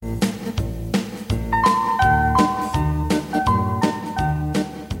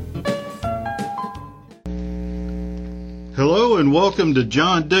and welcome to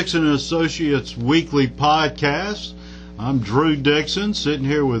John Dixon and Associates Weekly Podcast. I'm Drew Dixon, sitting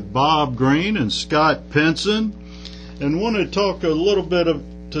here with Bob Green and Scott Pinson, and want to talk a little bit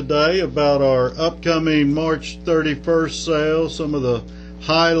today about our upcoming March 31st sale, some of the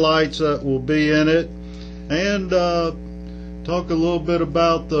highlights that will be in it, and talk a little bit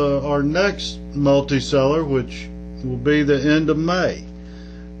about our next multi-seller, which will be the end of May.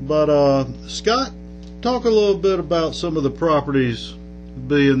 But Scott, talk a little bit about some of the properties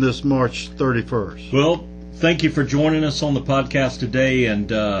being this March 31st. Well, thank you for joining us on the podcast today,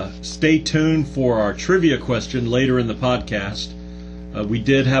 and stay tuned for our trivia question later in the podcast. We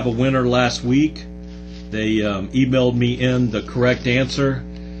did have a winner last week. They emailed me in the correct answer,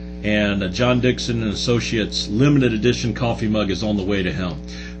 and a John Dixon and Associates limited edition coffee mug is on the way to him.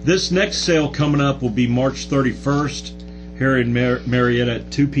 This next sale coming up will be March 31st here in Marietta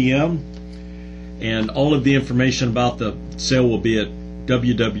at 2 p.m. And all of the information about the sale will be at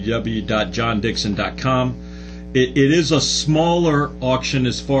www.johndixon.com. It is a smaller auction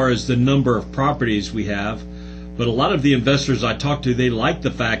as far as the number of properties we have, but a lot of the investors I talk to, they like the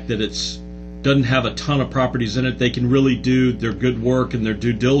fact that it doesn't have a ton of properties in it. They can really do their good work and their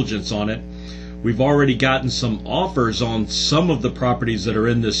due diligence on it. We've already gotten some offers on some of the properties that are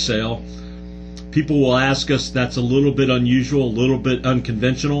in this sale. People will ask us, that's a little bit unusual, a little bit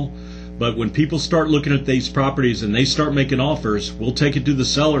unconventional. But when people start looking at these properties and they start making offers, we'll take it to the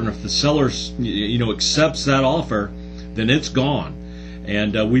seller, and if the seller, accepts that offer, then it's gone.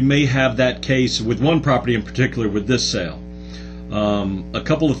 And we may have that case with one property in particular with this sale. A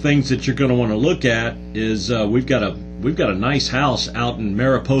couple of things that you're going to want to look at is we've got a nice house out in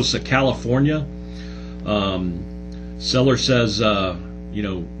Mariposa, California. Seller says,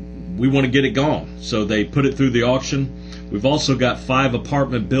 we want to get it gone, so they put it through the auction. We've also got 5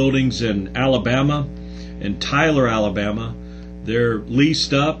 apartment buildings in Alabama, in Tyler, Alabama. They're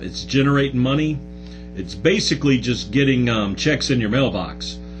leased up. It's generating money. It's basically just getting checks in your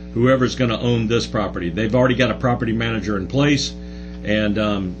mailbox, whoever's going to own this property. They've already got a property manager in place and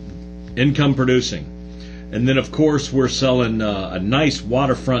income producing. And then, of course, we're selling a nice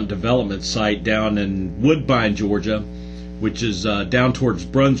waterfront development site down in Woodbine, Georgia, which is down towards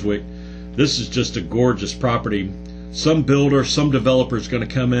Brunswick. This is just a gorgeous property. Some builder, some developer is going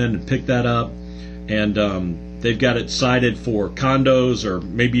to come in and pick that up, and they've got it sited for condos or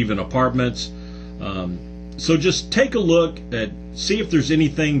maybe even apartments. So just take a look see if there's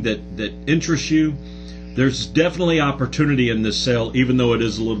anything that interests you. There's definitely opportunity in this sale, even though it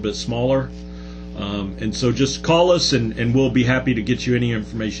is a little bit smaller. And so just call us, and we'll be happy to get you any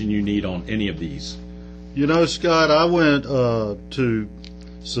information you need on any of these. Scott, I went to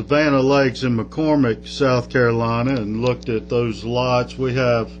Savannah Lakes in McCormick, South Carolina, and looked at those lots. We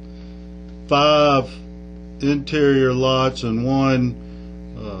have 5 interior lots and one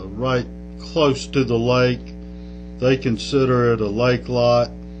right close to the lake. They consider it a lake lot.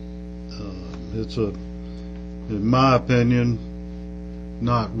 It's in my opinion,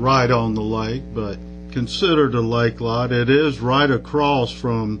 not right on the lake, but considered a lake lot. It is right across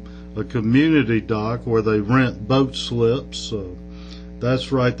from a community dock where they rent boat slips, so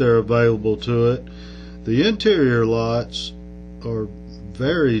that's right there available to it. The interior lots are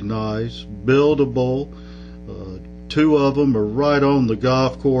very nice, buildable. 2 of them are right on the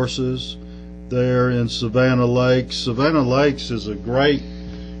golf courses there in Savannah Lakes. Savannah Lakes is a great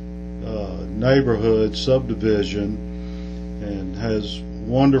neighborhood subdivision and has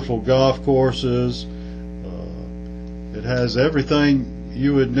wonderful golf courses. It has everything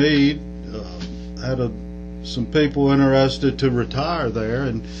you would need. Some people interested to retire there,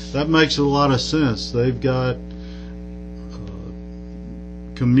 and that makes a lot of sense. They've got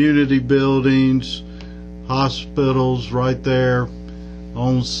community buildings, hospitals right there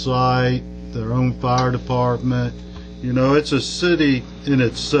on site, their own fire department. It's a city in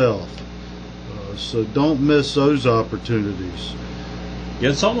itself, so don't miss those opportunities. Yeah,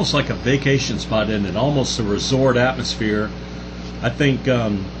 it's almost like a vacation spot, isn't it? Almost a resort atmosphere. I think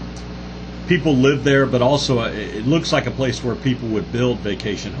people live there, but also it looks like a place where people would build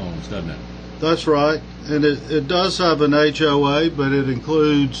vacation homes, doesn't it? That's right, and it does have an HOA, but it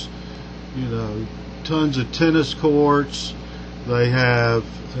includes, tons of tennis courts. They have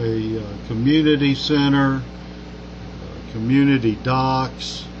a community center, community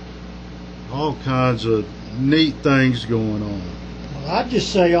docks, all kinds of neat things going on. Well, I'd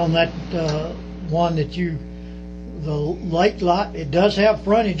just say on that one the lake lot, it does have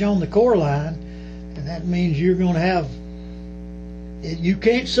frontage on the core line, and that means you're going to have, you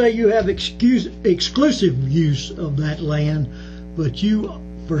can't say you have exclusive use of that land, but you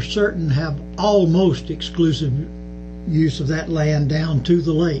for certain have almost exclusive use of that land down to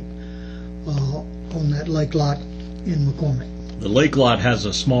the lake on that lake lot in McCormick. The lake lot has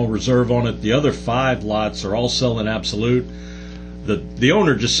a small reserve on it. The other 5 lots are all selling absolute. The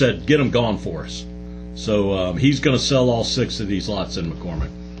owner just said, get them gone for us. So he's going to sell all 6 of these lots in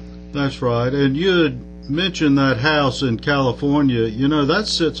McCormick. That's right. And you had mentioned that house in California. You know, that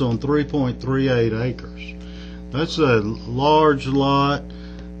sits on 3.38 acres. That's a large lot,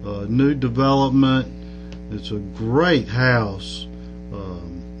 new development. It's a great house.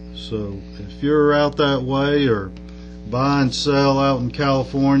 So if you're out that way or buy and sell out in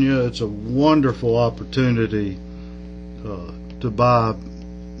California, it's a wonderful opportunity to buy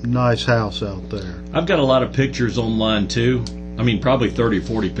a nice house out there. I've got a lot of pictures online too. I mean, probably 30 or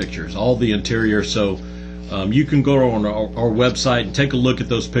 40 pictures, all the interior. So you can go on our website and take a look at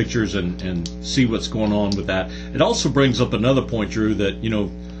those pictures and see what's going on with that. It also brings up another point, Drew, that, you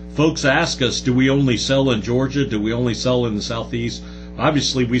know, folks ask us, do we only sell in Georgia? Do we only sell in the Southeast?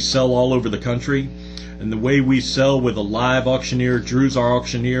 Obviously, we sell all over the country. And the way we sell with a live auctioneer, Drew's our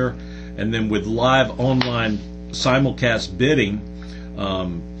auctioneer, and then with live online simulcast bidding,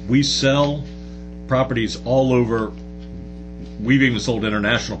 we sell properties all over. We've even sold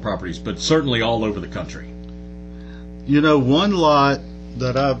international properties, but certainly all over the country. You know, one lot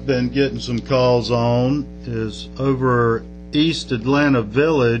that I've been getting some calls on is over East Atlanta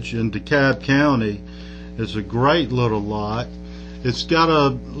Village in DeKalb County. It's a great little lot. It's got a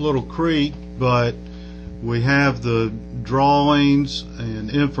little creek, but we have the drawings and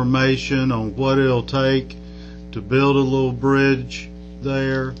information on what it'll take to build a little bridge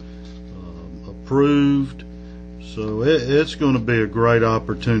there, approved. So it's going to be a great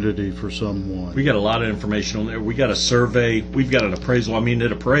opportunity for someone. We got a lot of information on there. We got a survey. We've got an appraisal. I mean,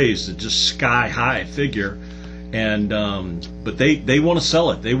 it appraised at just sky high figure. And but they want to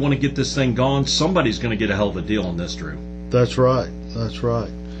sell it. They want to get this thing gone. Somebody's going to get a hell of a deal on this, Drew. That's right. That's right.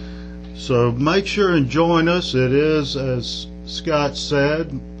 So make sure and join us. It is, as Scott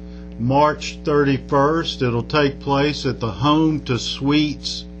said, March 31st. It'll take place at the Home to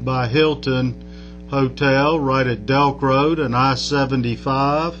Suites by Hilton Hotel right at Delk Road and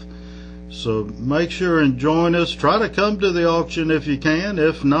I-75. So make sure and join us. Try to come to the auction if you can.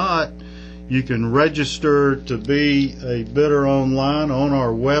 If not, you can register to be a bidder online on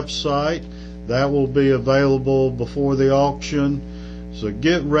our website. That will be available before the auction. So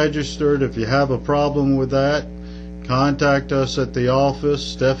get registered. If you have a problem with that, contact us at the office.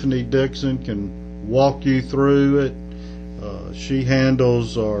 Stephanie Dixon can walk you through it. She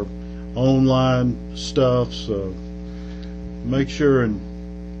handles our online stuff, so make sure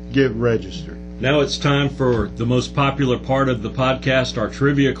and get registered. Now it's time for the most popular part of the podcast, our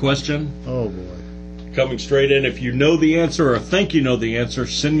trivia question. Oh boy. Coming straight in. If you know the answer or think you know the answer,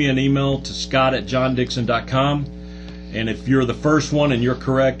 send me an email to scott@johndixon.com. And if you're the first one and you're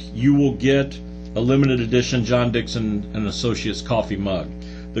correct, you will get a limited edition John Dixon and Associates coffee mug.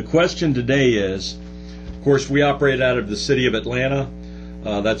 The question today is, of course, we operate out of the city of Atlanta.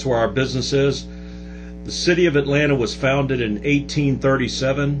 That's where our business is. The city of Atlanta was founded in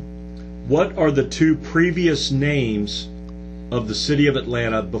 1837. What are the 2 previous names of the city of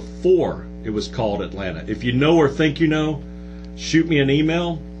Atlanta before it was called Atlanta? If you know or think you know, shoot me an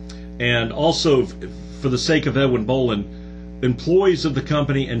email. And also, for the sake of Edwin Boland, employees of the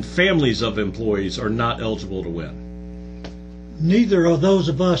company and families of employees are not eligible to win. Neither are those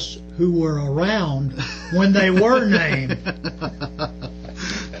of us who were around when they were named.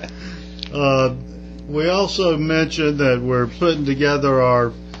 We also mentioned that we're putting together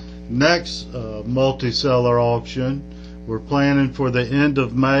our next multi-seller auction. We're planning for the end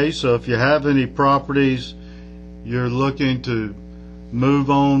of May, so if you have any properties you're looking to move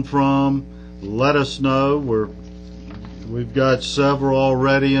on from, let us know. We've got several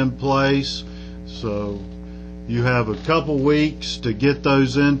already in place, so you have a couple weeks to get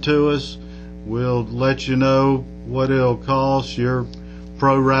those into us. We'll let you know what it'll cost, your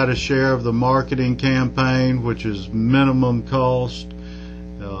pro rata share of the marketing campaign, which is minimum cost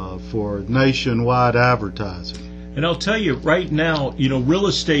for nationwide advertising. And I'll tell you right now, you know, real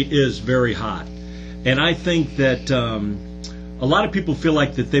estate is very hot. And I think that a lot of people feel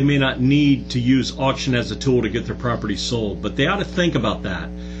like that they may not need to use auction as a tool to get their property sold, but they ought to think about that,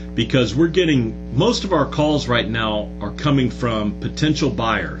 because we're getting, most of our calls right now are coming from potential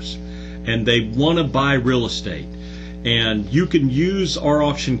buyers, and they want to buy real estate. And you can use our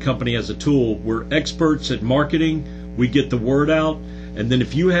auction company as a tool. We're experts at marketing. We get the word out. And then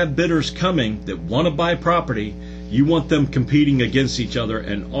if you have bidders coming that want to buy property, you want them competing against each other,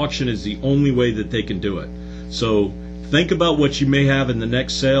 and auction is the only way that they can do it. So think about what you may have in the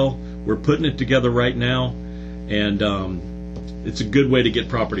next sale. We're putting it together right now, and it's a good way to get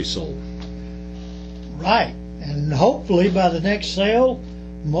property sold. Right. And hopefully by the next sale,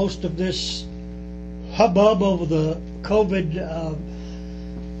 most of this hubbub over the COVID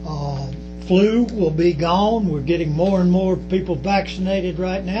flu will be gone. We're getting more and more people vaccinated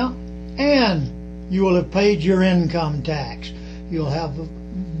right now. And you will have paid your income tax. You'll have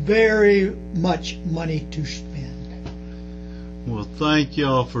very much money to spend. Well, thank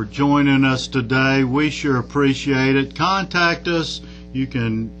y'all for joining us today. We sure appreciate it. Contact us. You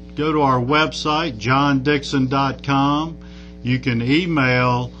can go to our website, johndixon.com. You can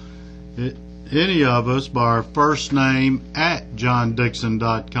email any of us by our first name at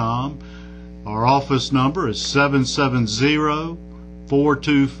johndixon.com. Our office number is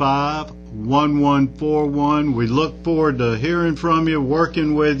 770-425-1141. We look forward to hearing from you,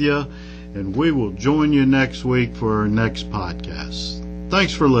 working with you, and we will join you next week for our next podcast.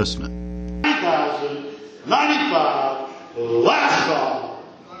 Thanks for listening. 90,095, last call.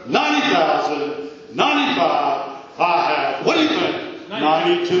 90,095, I have. What do you think?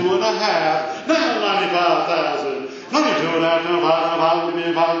 92 and a half. Now 95,000. 92 and a half.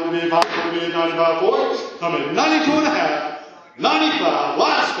 95 for it. Come in. 92 and a half. 95.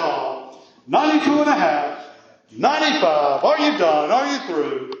 Last call. 92 and a half. 95. Are you done? Are you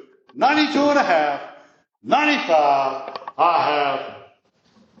through? 92 and a half. 95. I have.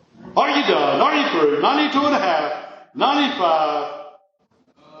 Are you done? Are you through? 92 and a half. 95.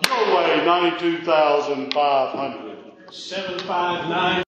 Your way, 92,500. 759.